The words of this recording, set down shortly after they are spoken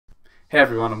Hey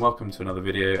everyone, and welcome to another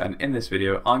video, and in this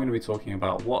video I'm going to be talking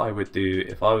about what I would do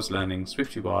if I was learning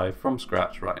SwiftUI from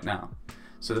scratch right now.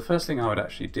 So the first thing I would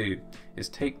actually do is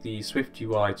take the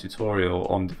SwiftUI tutorial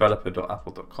on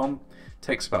developer.apple.com. It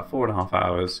takes about 4.5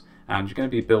 hours, and you're going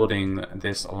to be building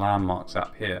this landmarks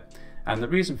app here. And the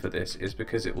reason for this is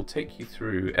because it will take you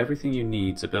through everything you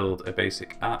need to build a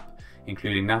basic app,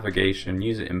 including navigation,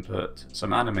 user input,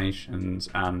 some animations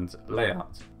and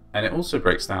layout. And it also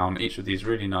breaks down each of these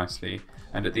really nicely,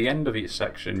 and at the end of each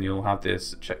section you'll have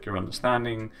this check your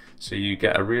understanding, so you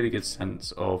get a really good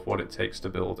sense of what it takes to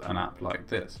build an app like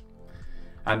this.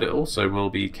 And it also will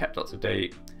be kept up to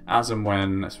date as and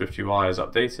when SwiftUI is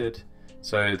updated,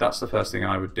 so that's the first thing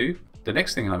I would do. The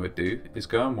next thing I would do is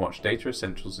go and watch Data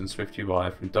Essentials in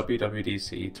SwiftUI from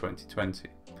WWDC 2020.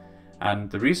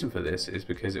 And the reason for this is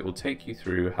because it will take you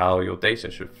through how your data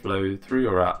should flow through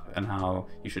your app and how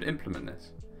you should implement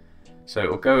this. So it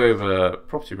will go over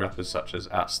property wrappers such as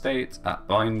 @state,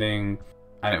 @binding,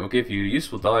 and it will give you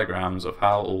useful diagrams of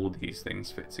how all these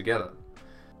things fit together.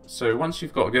 So once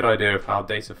you've got a good idea of how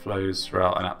data flows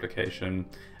throughout an application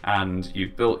and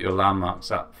you've built your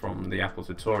landmarks app from the Apple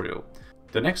tutorial,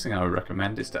 the next thing I would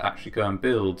recommend is to actually go and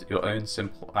build your own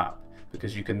simple app,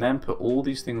 because you can then put all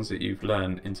these things that you've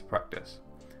learned into practice.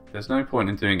 There's no point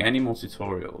in doing any more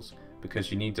tutorials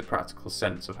because you need the practical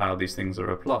sense of how these things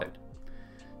are applied.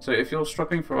 So if you're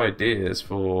struggling for ideas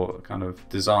for kind of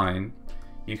design,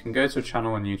 you can go to a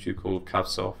channel on YouTube called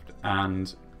Cavsoft,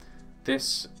 and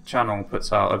this channel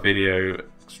puts out a video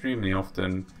extremely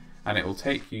often, and it will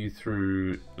take you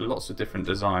through lots of different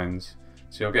designs.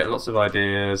 So you'll get lots of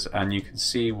ideas, and you can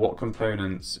see what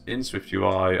components in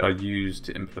SwiftUI are used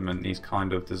to implement these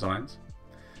kind of designs.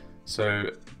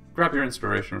 So grab your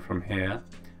inspiration from here,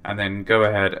 and then go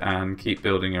ahead and keep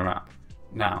building your app.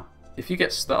 Now, if you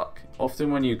get stuck,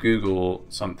 often when you Google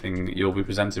something, you'll be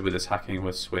presented with this Hacking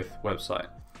with Swift website.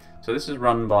 So this is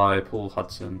run by Paul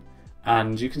Hudson,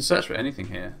 and you can search for anything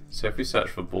here. So if we search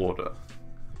for border,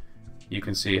 you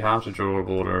can see how to draw a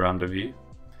border around a view.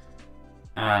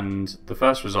 And the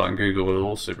first result in Google will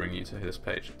also bring you to this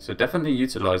page. So definitely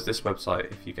utilize this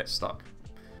website if you get stuck.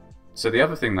 So the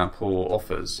other thing that Paul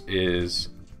offers is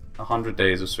 100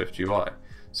 days of SwiftUI.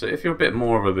 So if you're a bit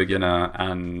more of a beginner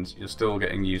and you're still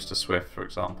getting used to Swift, for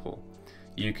example,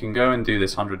 you can go and do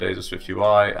this 100 days of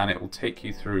SwiftUI, and it will take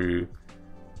you through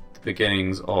the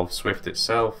beginnings of Swift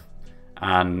itself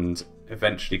and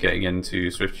eventually getting into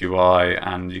SwiftUI,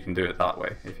 and you can do it that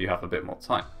way if you have a bit more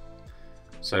time.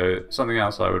 So something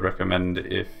else I would recommend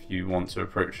if you want to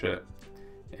approach it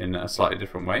in a slightly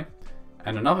different way.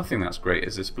 And another thing that's great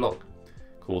is this blog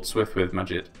called Swift with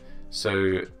Majid.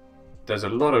 So there's a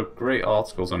lot of great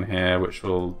articles on here which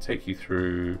will take you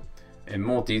through in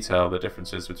more detail the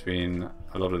differences between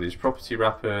a lot of these property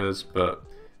wrappers, but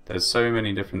there's so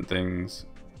many different things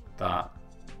that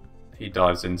he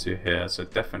dives into here, so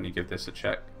definitely give this a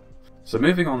check. So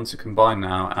moving on to Combine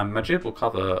now, and Majid will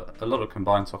cover a lot of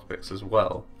Combine topics as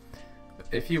well.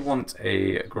 If you want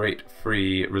a great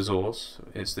free resource,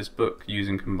 it's this book,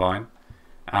 Using Combine,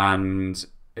 and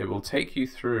it will take you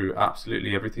through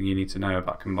absolutely everything you need to know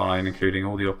about Combine, including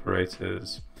all the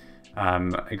operators,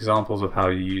 examples of how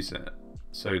you use it.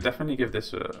 So definitely give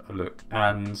this a look.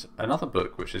 And another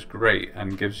book which is great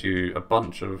and gives you a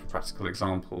bunch of practical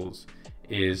examples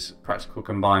is Practical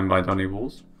Combine by Donnie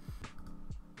Walls.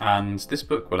 And this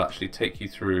book will actually take you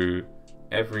through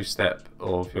every step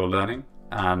of your learning,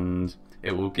 and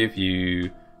it will give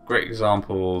you great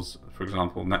examples, for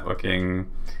example, networking,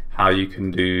 how you can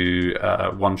do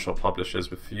one-shot publishers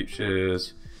with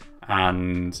futures,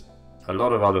 and a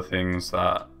lot of other things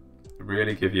that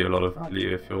really give you a lot of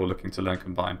value if you're looking to learn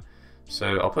Combine.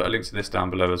 So I'll put a link to this down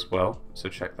below as well, so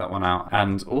check that one out.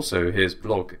 And also his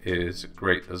blog is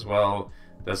great as well.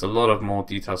 There's a lot of more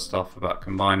detailed stuff about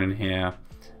Combine in here,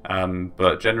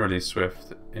 but generally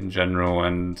Swift in general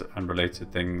and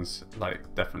related things,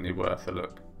 like, definitely worth a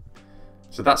look.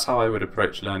 So that's how I would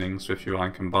approach learning SwiftUI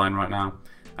and Combine right now.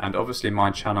 And obviously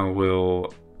my channel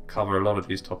will cover a lot of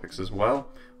these topics as well.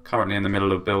 Currently in the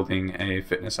middle of building a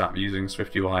fitness app using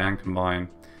SwiftUI and Combine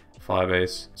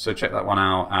Firebase. So check that one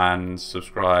out and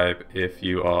subscribe if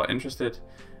you are interested.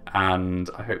 And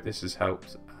I hope this has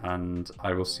helped, and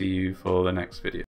I will see you for the next video.